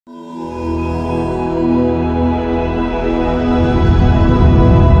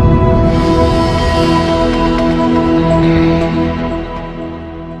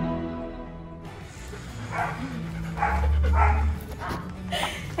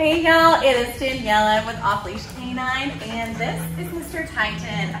Hey y'all, it is Daniela with Off-Leash Canine, and this is Mr.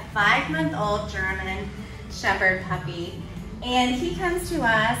 Titan, a 5-month-old German Shepherd puppy. And he comes to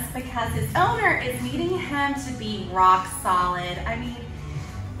us because his owner is needing him to be rock solid. I mean,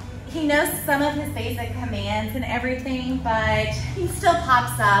 he knows some of his basic commands and everything, but he still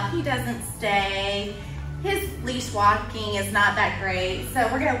pops up, he doesn't stay. His leash walking is not that great, so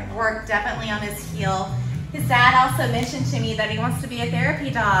we're gonna work definitely on his heel. His dad also mentioned to me that he wants to be a therapy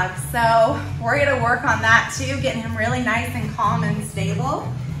dog, so we're gonna work on that too, getting him really nice and calm and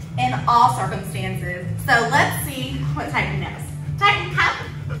stable in all circumstances. So let's see what Titan knows. Titan, come.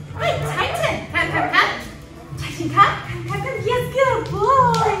 Hey, Titan, come. Titan, come. Yes, good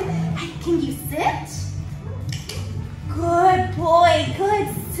boy. Hey, can you sit? Good boy, good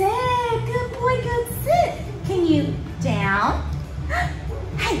sit. Good boy, good sit. Can you down?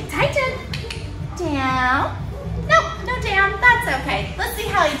 Hey, Titan. Down. No down. That's okay. Let's see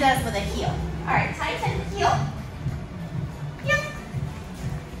how he does with a heel. All right, Titan, heel. Heel.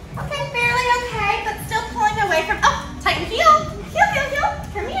 Okay, barely okay, but still pulling away from, oh, Titan, heel. Heel.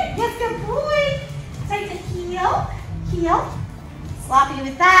 Come here. Yes, good boy. Titan, heel. Sloppy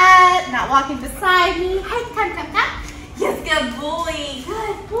with that. Not walking beside me. Hey, come. Yes, good boy.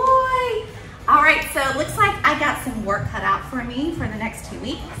 Good boy. All right, so it looks like I got some work cut out for me for the next 2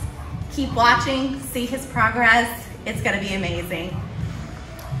 weeks. Keep watching, see his progress. It's gonna be amazing.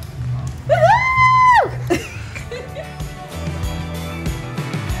 Woohoo!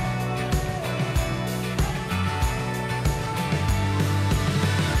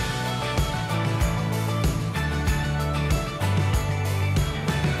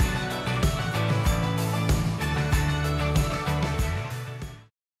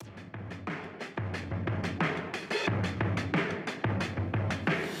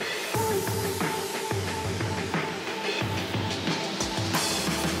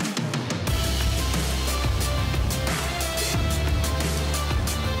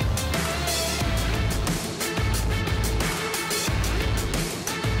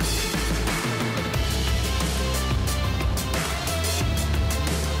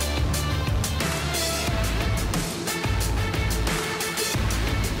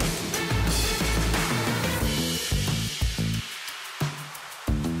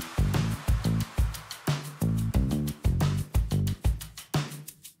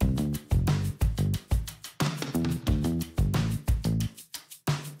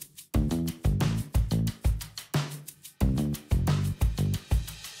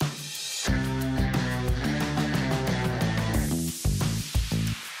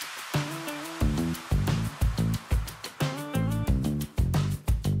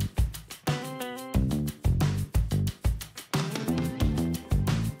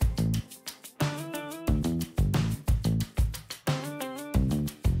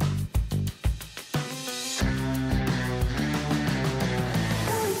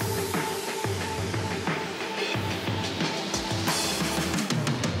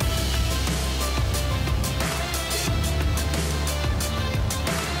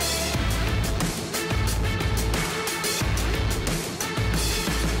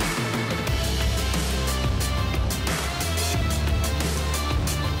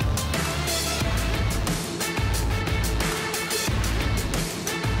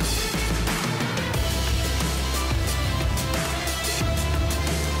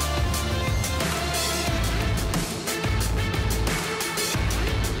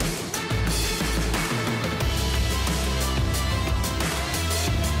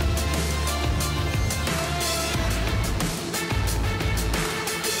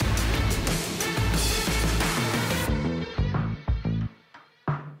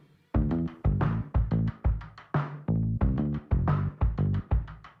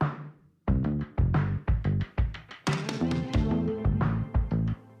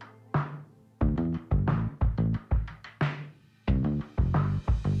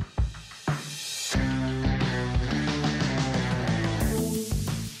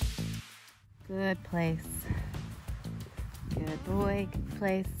 Good place. Good boy, good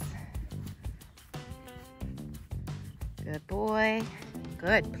place. Good boy,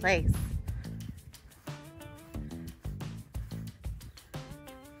 good place.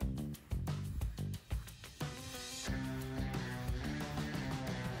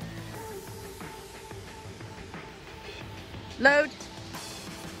 Load.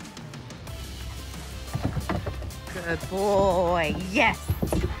 Good boy, yes.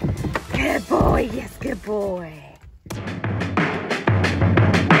 Good boy, yes, good boy.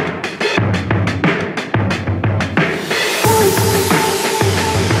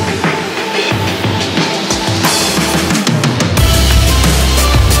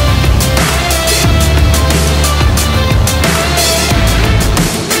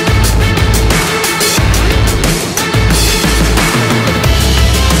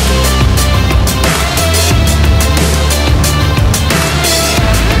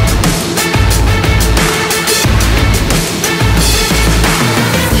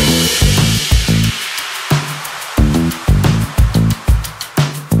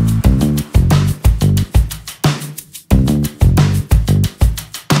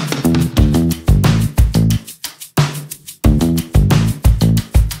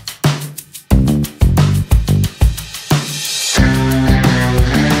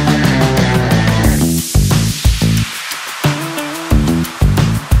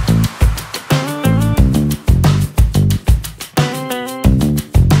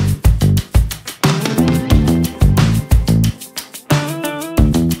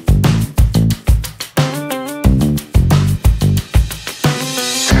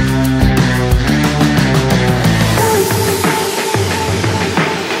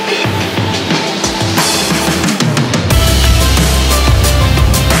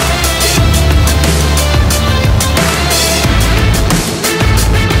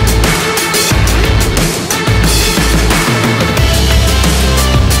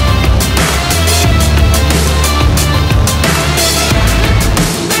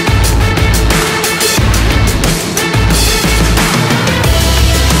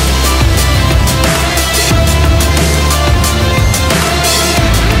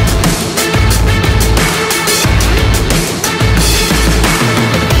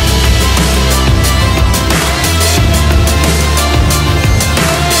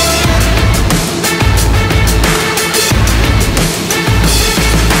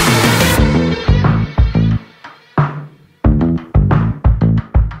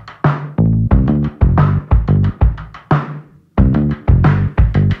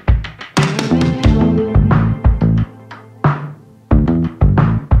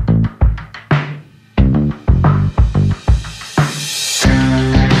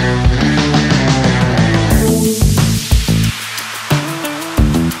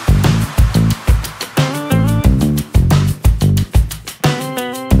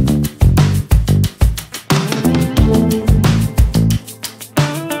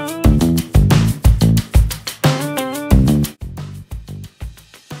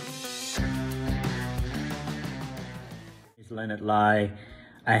 Leonard Lai.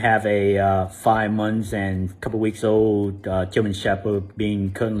 I have a 5 months and couple weeks old German Shepherd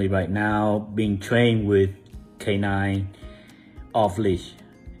being currently right now being trained with Canine Off-Leash.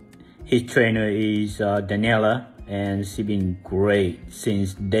 His trainer is Daniela, and she's been great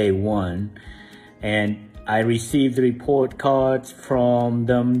since day one. And I receive the report cards from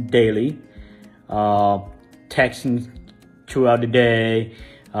them daily, texting throughout the day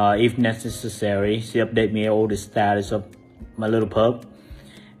if necessary. She update me all the status of my little pup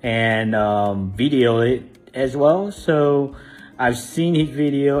and video it as well. So I've seen his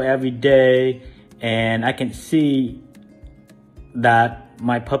video every day, and I can see that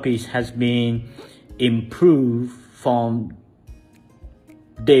my puppies has been improved from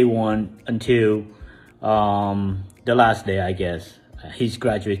day one until the last day, I guess. He's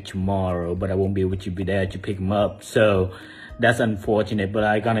graduate tomorrow, but I won't be able to be there to pick him up. So that's unfortunate, but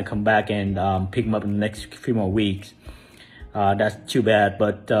I'm gonna come back and pick him up in the next few more weeks. That's too bad,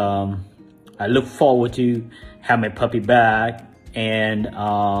 but I look forward to have my puppy back and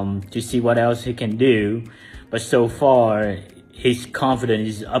to see what else he can do. But so far, his confidence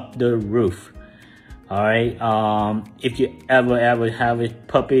is up the roof. All right. If you ever have a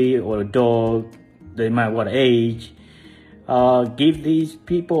puppy or a dog, they might want to age, give these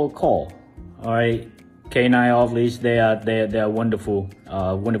people a call. All right. Canine Off-Leash, they're wonderful,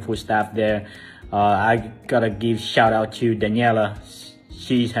 wonderful staff there. I gotta give shout out to Daniela.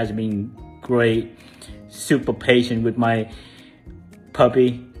 She has been great, super patient with my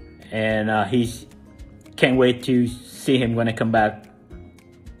puppy, and he's can't wait to see him when I come back.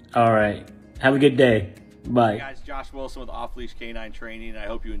 All right, have a good day. Bye. Hey guys, Josh Wilson with Off-Leash Canine Training. I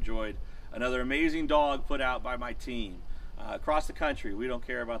hope you enjoyed another amazing dog put out by my team. Across the country, we don't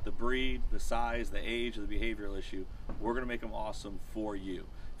care about the breed, the size, the age, or the behavioral issue. We're going to make them awesome for you.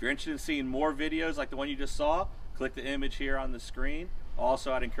 If you're interested in seeing more videos like the one you just saw, click the image here on the screen.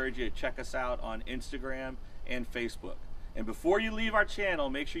 Also, I'd encourage you to check us out on Instagram and Facebook. And before you leave our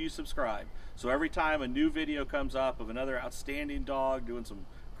channel, make sure you subscribe. So every time a new video comes up of another outstanding dog doing some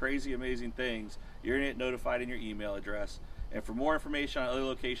crazy, amazing things, you're going to get notified in your email address. And for more information on other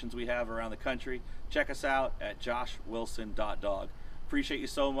locations we have around the country, check us out at joshwilson.dog. Appreciate you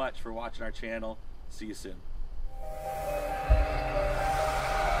so much for watching our channel. See you soon.